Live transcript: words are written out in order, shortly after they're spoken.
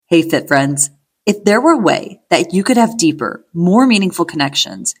Hey, Fit Friends. If there were a way that you could have deeper, more meaningful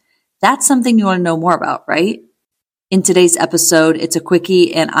connections, that's something you want to know more about, right? In today's episode, it's a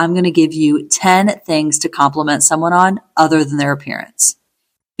quickie, and I'm going to give you 10 things to compliment someone on other than their appearance.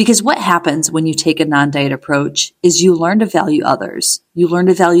 Because what happens when you take a non-diet approach is you learn to value others. You learn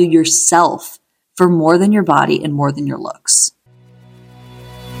to value yourself for more than your body and more than your looks.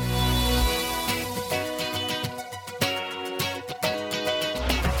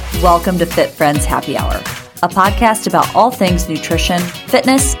 Welcome to Fit Friends Happy Hour, a podcast about all things nutrition,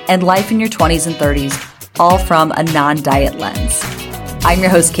 fitness, and life in your 20s and 30s, all from a non-diet lens. I'm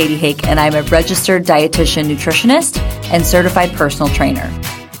your host, Katie Hake, and I'm a registered dietitian nutritionist and certified personal trainer.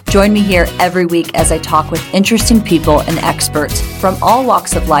 Join me here every week as I talk with interesting people and experts from all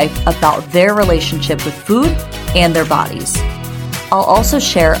walks of life about their relationship with food and their bodies. I'll also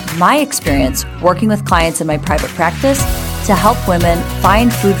share my experience working with clients in my private practice to help women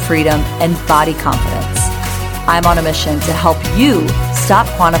find food freedom and body confidence. I'm on a mission to help you stop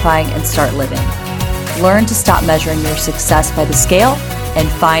quantifying and start living. Learn to stop measuring your success by the scale and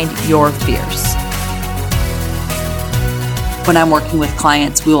find your fears. When I'm working with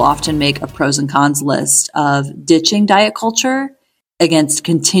clients, we will often make a pros and cons list of ditching diet culture against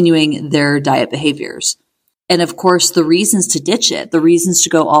continuing their diet behaviors. And of course, the reasons to ditch it, the reasons to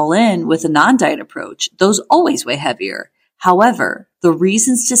go all in with a non-diet approach, those always weigh heavier. However, the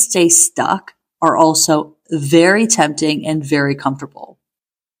reasons to stay stuck are also very tempting and very comfortable.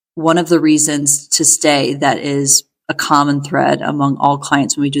 One of the reasons to stay that is a common thread among all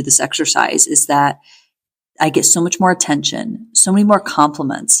clients when we do this exercise is that I get so much more attention, so many more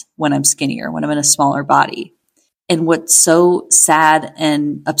compliments when I'm skinnier, when I'm in a smaller body. And what's so sad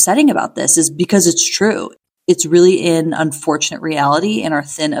and upsetting about this is because it's true. It's really an unfortunate reality in our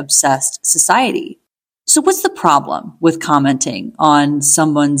thin, obsessed society. So what's the problem with commenting on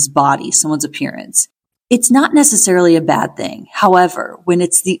someone's body, someone's appearance? It's not necessarily a bad thing. However, when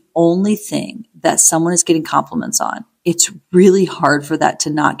it's the only thing that someone is getting compliments on, it's really hard for that to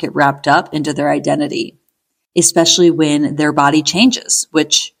not get wrapped up into their identity, especially when their body changes,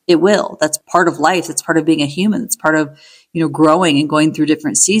 which it will. That's part of life. That's part of being a human. It's part of, growing and going through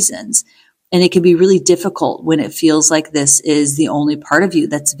different seasons. And it can be really difficult when it feels like this is the only part of you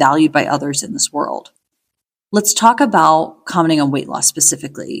that's valued by others in this world. Let's talk about commenting on weight loss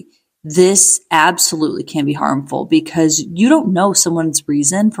specifically. This absolutely can be harmful because you don't know someone's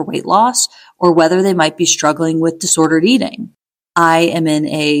reason for weight loss or whether they might be struggling with disordered eating. I am in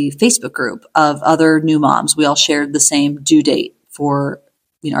a Facebook group of other new moms. We all shared the same due date for,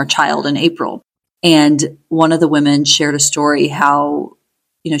 our child in April. And one of the women shared a story how,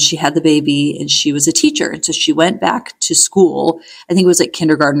 she had the baby and she was a teacher. And so she went back to school. I think it was like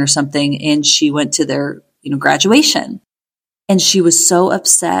kindergarten or something. And she went to their graduation. And she was so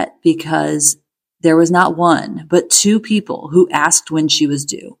upset because there was not one, but two people who asked when she was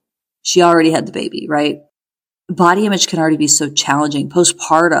due. She already had the baby, right? Body image can already be so challenging.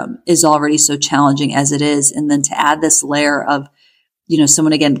 Postpartum is already so challenging as it is. And then to add this layer of,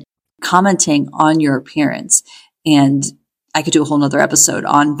 someone again commenting on your appearance. And I could do a whole nother episode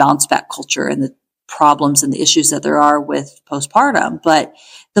on bounce back culture and the problems and the issues that there are with postpartum. But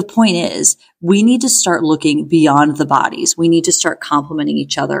the point is, we need to start looking beyond the bodies. We need to start complimenting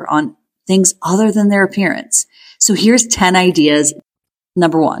each other on things other than their appearance. So here's 10 ideas.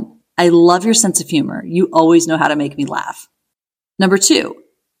 Number 1, I love your sense of humor. You always know how to make me laugh. Number 2,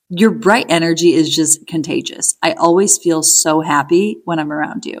 your bright energy is just contagious. I always feel so happy when I'm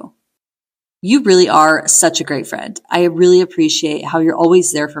around you. You really are such a great friend. I really appreciate how you're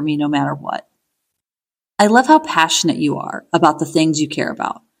always there for me no matter what. I love how passionate you are about the things you care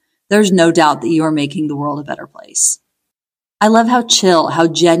about. There's no doubt that you are making the world a better place. I love how chill, how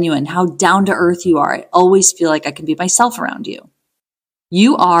genuine, how down to earth you are. I always feel like I can be myself around you.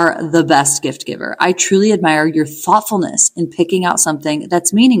 You are the best gift giver. I truly admire your thoughtfulness in picking out something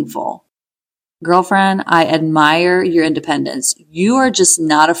that's meaningful. Girlfriend, I admire your independence. You are just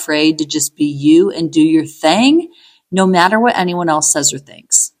not afraid to just be you and do your thing, no matter what anyone else says or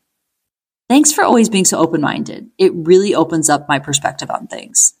thinks. Thanks for always being so open-minded. It really opens up my perspective on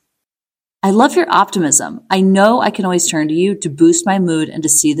things. I love your optimism. I know I can always turn to you to boost my mood and to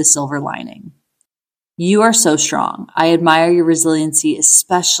see the silver lining. You are so strong. I admire your resiliency,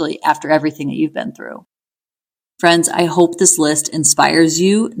 especially after everything that you've been through. Friends, I hope this list inspires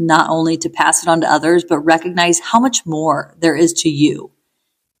you not only to pass it on to others, but recognize how much more there is to you.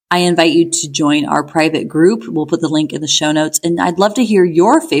 I invite you to join our private group. We'll put the link in the show notes. And I'd love to hear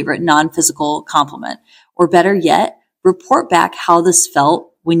your favorite non-physical compliment, or better yet, report back how this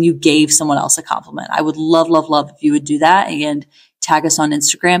felt when you gave someone else a compliment. I would love if you would do that and tag us on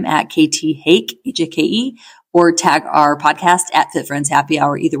Instagram at KTHake, Hake, or tag our podcast at Fit Friends Happy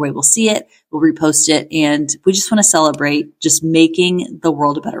Hour. Either way, we'll see it. We'll repost it. And we just want to celebrate just making the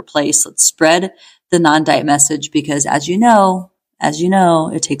world a better place. Let's spread the non-diet message because as you know,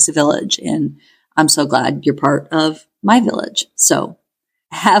 it takes a village. And I'm so glad you're part of my village. So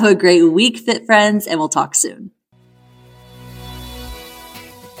have a great week, Fit Friends, and we'll talk soon.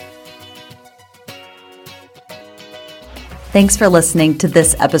 Thanks for listening to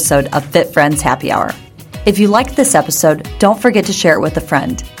this episode of Fit Friends Happy Hour. If you liked this episode, don't forget to share it with a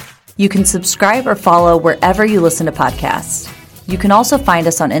friend. You can subscribe or follow wherever you listen to podcasts. You can also find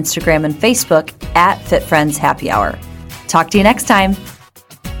us on Instagram and Facebook at Fit Friends Happy Hour. Talk to you next time.